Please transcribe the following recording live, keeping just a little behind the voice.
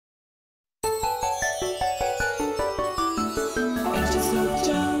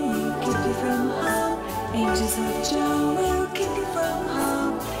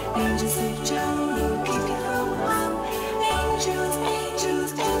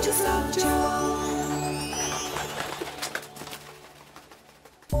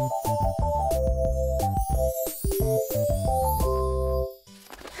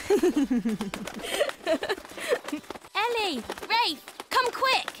Ellie! Rafe! Come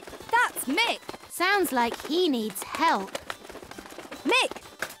quick! That's Mick. Sounds like he needs help. Mick,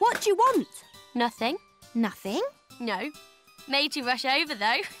 what do you want? Nothing. Nothing? No. Made you rush over,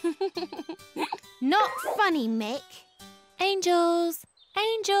 though. Not funny, Mick. Angels!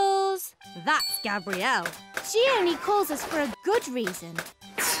 Angels! That's Gabrielle. She only calls us for a good reason.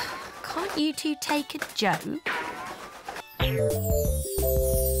 Can't you two take a joke?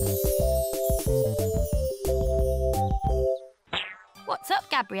 What's up,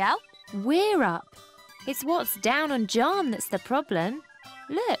 Gabrielle? We're up. It's what's down on Jarm that's the problem.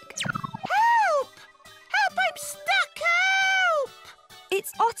 Look. Help! Help, I'm stuck! Help!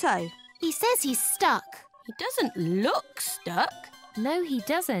 It's Otto. He says he's stuck. He doesn't look stuck. No, he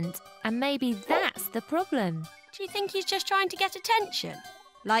doesn't. And maybe that's the problem. Do you think he's just trying to get attention?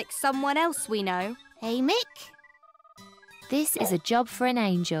 Like someone else we know. Hey, Mick? This is a job for an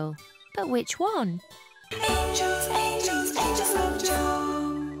angel. But which one? Angels, angels, angels love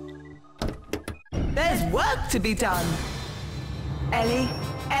Jarm. There's work to be done. Ellie,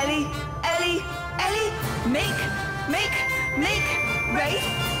 Ellie, Ellie, Ellie, make, Rafe,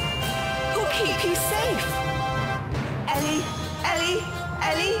 who'll keep you safe. Ellie, Ellie,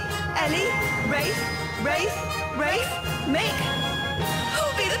 Ellie, Ellie, Rafe, make,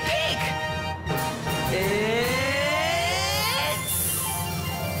 who'll be the pig? It's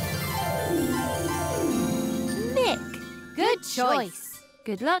Mick. Good choice.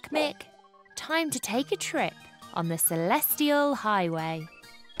 Good luck, Mick. Time to take a trip on the Celestial Highway.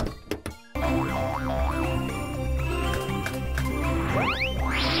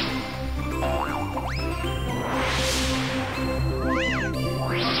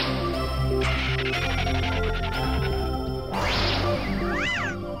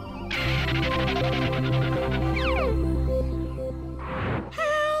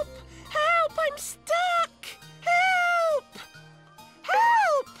 Help! Help, I'm stuck! Help!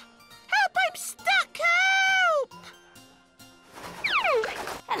 Help! Help, I'm stuck! Help!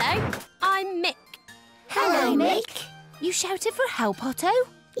 Hello, I'm Mick. Hello, Mick. You shouted for help, Otto?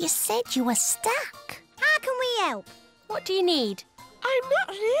 You said you were stuck. How can we help? What do you need? I'm not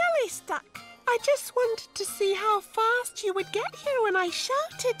really stuck. I just wanted to see how fast you would get here when I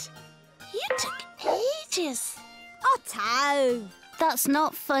shouted. You took ages. Otto! That's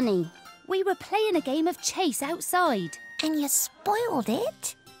not funny. We were playing a game of chase outside. And you spoiled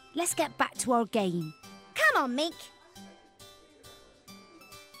it? Let's get back to our game. Come on, Mick.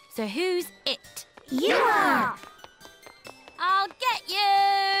 So who's it? You are! I'll get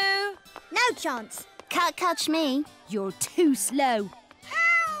you! No chance. Can't catch me. You're too slow.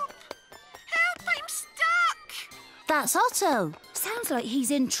 Help! Help, I'm stuck! That's Otto. Sounds like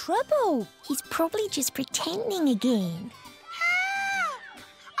he's in trouble. He's probably just pretending again. Help!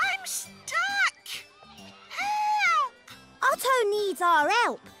 I'm stuck! Help! Otto needs our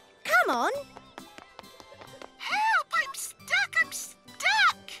help. Come on. Help! I'm stuck! I'm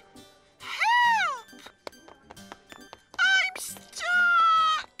stuck! Help! I'm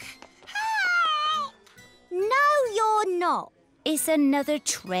stuck! Help! No, you're not. It's another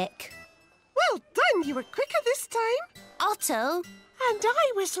trick. Well done, you were quicker this time. Otto, And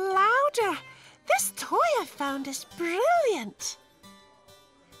I was louder. This toy I found is brilliant.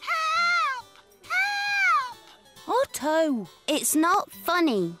 Help! Help! Otto! it's not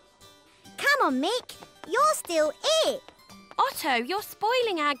funny. Come on, Mick. You're still it. Otto, you're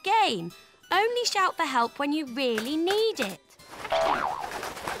spoiling our game. Only shout for help when you really need it.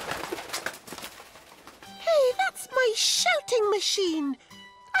 Hey, that's my shouting machine.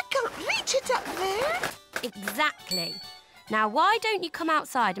 I can't reach it up there. Exactly. Now, why don't you come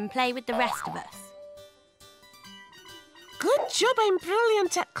outside and play with the rest of us? Good job I'm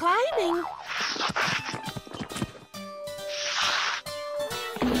brilliant at climbing.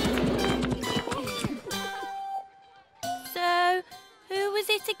 So, who was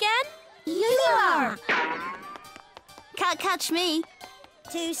it again? You are. Can't catch me.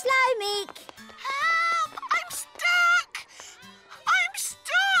 Too slow, Mick. Help! I'm stuck! I'm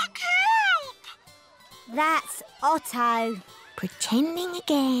stuck! Help! That's Otto. Pretending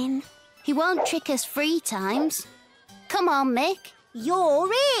again. He won't trick us 3 times. Come on, Mick. You're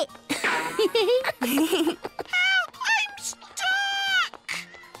it. Help! I'm stuck!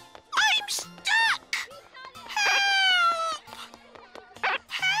 I'm stuck! Help!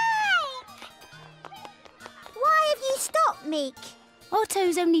 Help! Why have you stopped, Mick?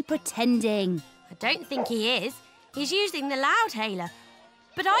 Otto's only pretending. I don't think he is. He's using the loudhailer.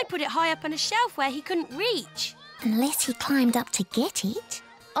 But I put it high up on a shelf where he couldn't reach. Unless he climbed up to get it.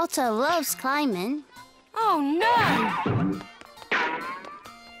 Otto loves climbing. Oh, no!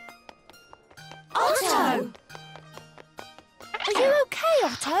 Otto! Are you okay,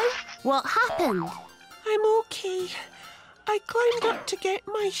 Otto? What happened? I'm okay. I climbed up to get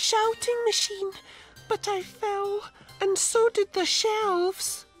my shouting machine, but I fell, and so did the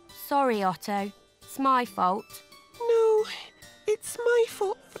shelves. Sorry, Otto. It's my fault. No, it's my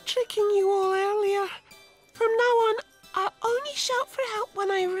fault for tricking you all earlier. From now on, I'll only shout for help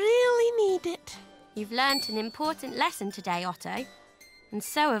when I really need it. You've learnt an important lesson today, Otto. And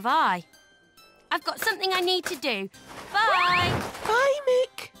so have I. I've got something I need to do. Bye! Bye,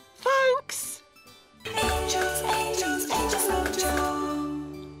 Mick. Thanks. Angels, angels, angels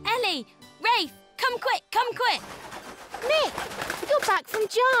mojo. Ellie! Rafe! Come quick! Come quick! Mick, you're back from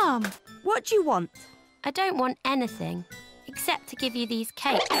Jarm. What do you want? I don't want anything, except to give you these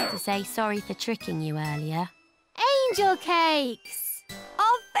cakes to say sorry for tricking you earlier. Angel cakes!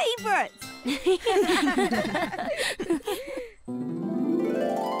 Our favourite!